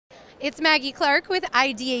It's Maggie Clark with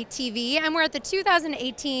IdeateTV, and we're at the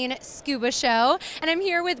 2018 Scuba Show, and I'm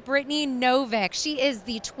here with Brittany Novick. She is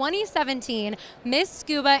the 2017 Miss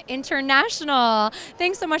Scuba International.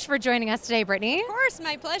 Thanks so much for joining us today, Brittany. Of course,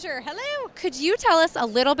 my pleasure. Hello. Could you tell us a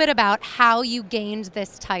little bit about how you gained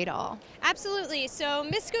this title? Absolutely. So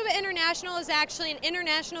Miss Scuba International is actually an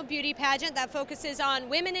international beauty pageant that focuses on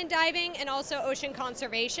women in diving and also ocean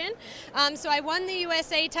conservation. So I won the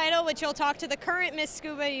USA title, which you'll talk to the current Miss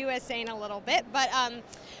Scuba USA in a little bit, but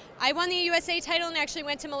I won the USA title and actually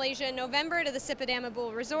went to Malaysia in November to the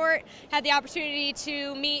Sippadamabul Resort. Had the opportunity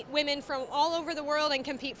to meet women from all over the world and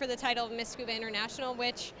compete for the title of Miss Scuba International,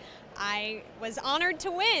 which I was honored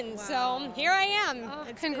to win. Wow. So here I am. Oh,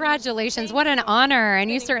 congratulations. What an honor, and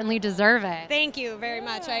you certainly deserve it. Thank you very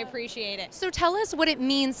much. I appreciate it. So tell us what it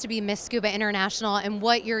means to be Miss Scuba International and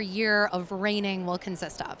what your year of reigning will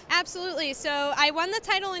consist of. Absolutely. So I won the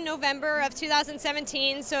title in November of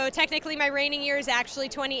 2017, so technically my reigning year is actually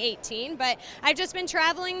 2018, but I've just been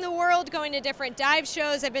traveling the world, going to different dive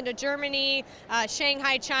shows. I've been to Germany,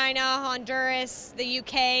 Shanghai, China, Honduras, the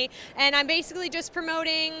UK, and I'm basically just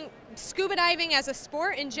promoting scuba diving as a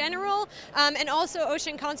sport in general, and also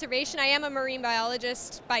ocean conservation. I am a marine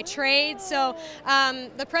biologist by trade, so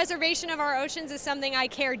the preservation of our oceans is something I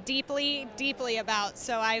care deeply, deeply about.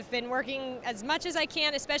 So I've been working as much as I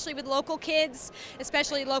can, especially with local kids,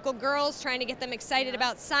 especially local girls, trying to get them excited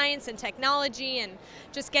about science and technology and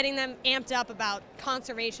just getting them amped up about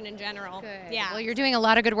conservation in general. Good. Yeah. Well, you're doing a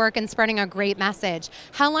lot of good work and spreading a great message.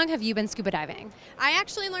 How long have you been scuba diving? I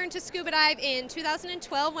actually learned to scuba dive in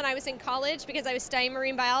 2012 when I was in college because I was studying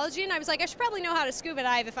marine biology, and I was like, I should probably know how to scuba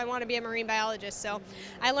dive if I want to be a marine biologist. So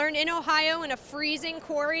I learned in Ohio in a freezing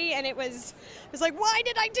quarry, and it was like, why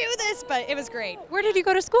did I do this? But it was great. Where did you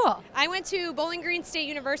go to school? I went to Bowling Green State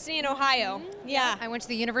University in Ohio. Yeah. I went to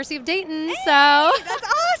the University of Dayton, hey, so. That's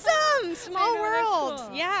awesome. Small world.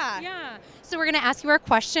 Cool. Yeah. Yeah. So we're going to ask you our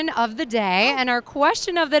question of the day, and our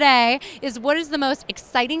question of the day is, what is the most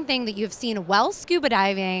exciting thing that you've seen while scuba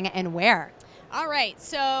diving and where? All right,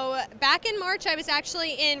 so back in March, I was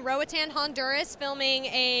actually in Roatan, Honduras, filming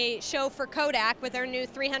a show for Kodak with our new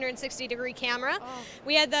 360-degree camera. Oh.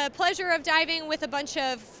 We had the pleasure of diving with a bunch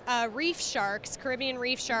of reef sharks, Caribbean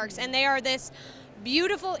reef sharks, and they are this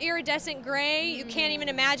beautiful iridescent gray. You can't even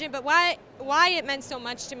imagine, but why it meant so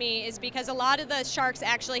much to me is because a lot of the sharks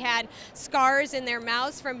actually had scars in their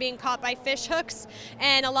mouths from being caught by fish hooks,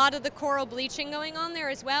 and a lot of the coral bleaching going on there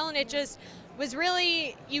as well, and it just was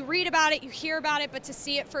really, you read about it, you hear about it, but to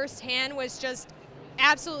see it firsthand was just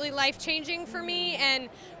absolutely life-changing for me and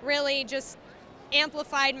really just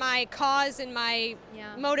amplified my cause and my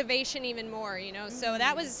motivation even more, you know. So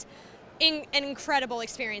that was an incredible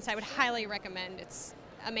experience. I would highly recommend. It's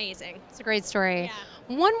amazing. It's a great story.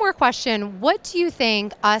 Yeah. One more question. What do you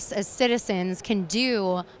think us as citizens can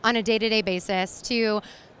do on a day-to-day basis to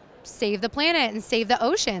save the planet and save the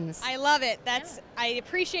oceans? I love it. I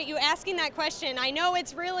appreciate you asking that question. I know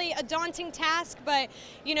it's really a daunting task, but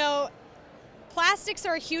you know, plastics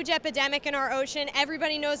are a huge epidemic in our ocean.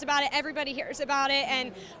 Everybody knows about it, everybody hears about it,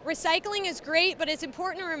 and recycling is great, but it's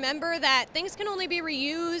important to remember that things can only be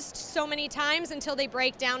reused so many times until they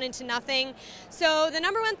break down into nothing. So the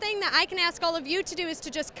number one thing that I can ask all of you to do is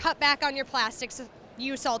to just cut back on your plastics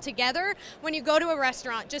use altogether. When you go to a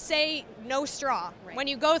restaurant, just say no straw. Right. When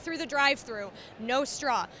you go through the drive-thru, no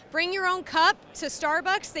straw. Bring your own cup to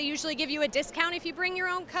Starbucks. They usually give you a discount if you bring your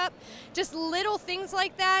own cup. Just little things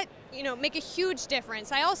like that, you know, make a huge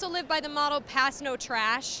difference. I also live by the motto, pass no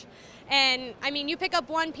trash. And I mean, you pick up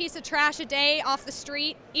one piece of trash a day off the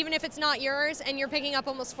street, even if it's not yours, and you're picking up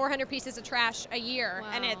almost 400 pieces of trash a year.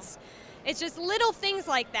 Wow. And it's just little things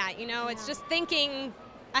like that, you know. Yeah. It's just thinking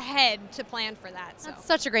ahead to plan for that. So. That's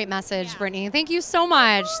such a great message, Brittany. Thank you so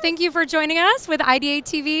much. Thank you for joining us with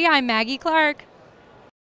IdeateTV. I'm Maggie Clark.